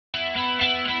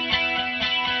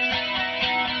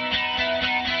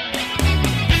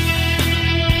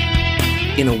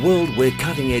In a world where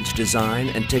cutting-edge design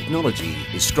and technology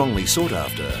is strongly sought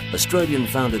after,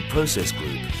 Australian-founded Process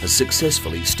Group has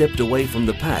successfully stepped away from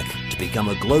the pack to become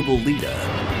a global leader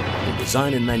in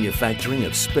design and manufacturing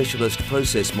of specialist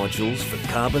process modules for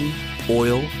carbon,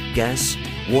 oil, gas,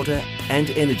 water and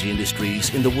energy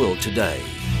industries in the world today.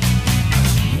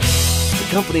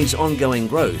 The company's ongoing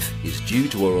growth is due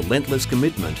to a relentless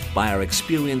commitment by our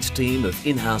experienced team of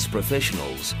in-house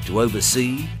professionals to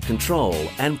oversee, control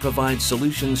and provide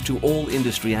solutions to all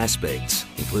industry aspects,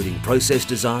 including process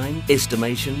design,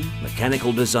 estimation,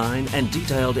 mechanical design and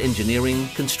detailed engineering,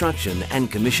 construction and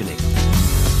commissioning.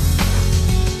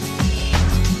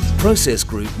 Process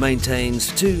Group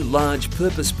maintains 2 large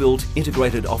purpose-built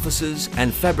integrated offices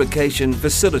and fabrication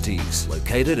facilities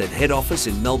located at head office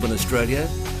in Melbourne, Australia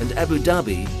and Abu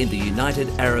Dhabi in the United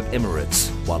Arab Emirates,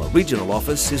 while a regional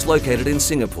office is located in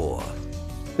Singapore.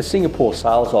 The Singapore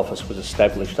sales office was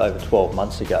established over 12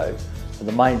 months ago, and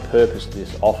the main purpose of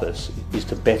this office is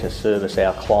to better service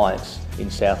our clients in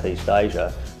Southeast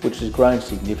Asia, which has grown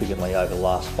significantly over the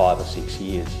last 5 or 6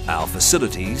 years. Our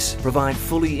facilities provide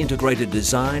fully integrated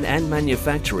design and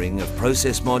manufacturing of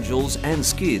process modules and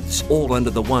skids all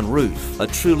under the one roof, a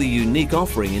truly unique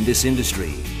offering in this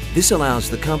industry. This allows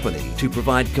the company to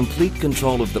provide complete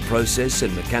control of the process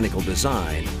and mechanical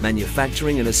design,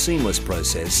 manufacturing in a seamless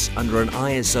process under an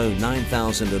ISO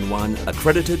 9001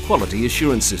 accredited quality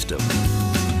assurance system.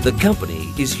 The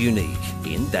company is unique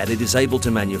in that it is able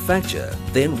to manufacture,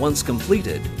 then once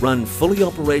completed, run fully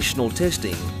operational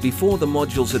testing before the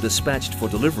modules are dispatched for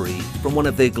delivery from one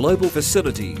of their global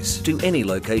facilities to any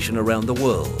location around the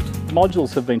world.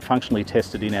 Modules have been functionally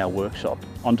tested in our workshop.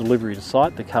 On delivery to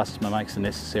site, the customer makes the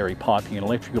necessary piping and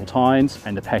electrical tie-ins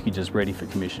and the package is ready for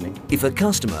commissioning. If a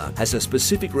customer has a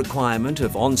specific requirement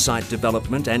of on-site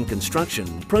development and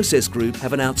construction, Process Group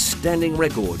have an outstanding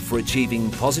record for achieving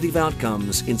positive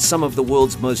outcomes in some of the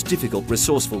world's most difficult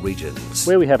resourceful regions.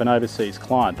 Where we have an overseas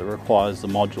client that requires the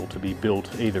module to be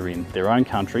built either in their own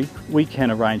country, we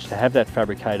can arrange to have that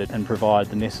fabricated and provide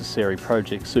the necessary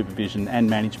project supervision and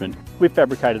management. We've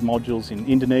fabricated modules in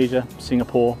Indonesia,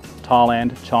 Singapore,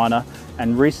 Thailand, China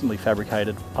and recently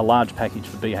fabricated a large package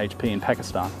for BHP in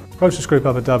Pakistan. Process Group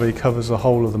Abu Dhabi covers the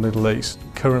whole of the Middle East.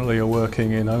 Currently are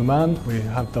working in Oman. We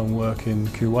have done work in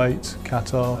Kuwait,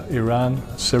 Qatar, Iran,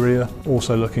 Syria,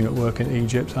 also looking at work in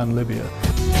Egypt and Libya.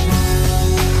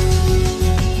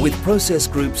 With Process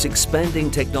Group's expanding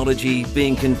technology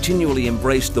being continually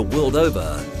embraced the world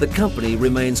over, the company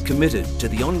remains committed to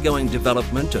the ongoing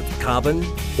development of carbon,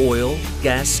 oil,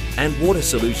 gas and water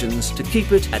solutions to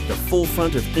keep it at the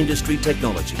forefront of industry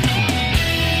technology.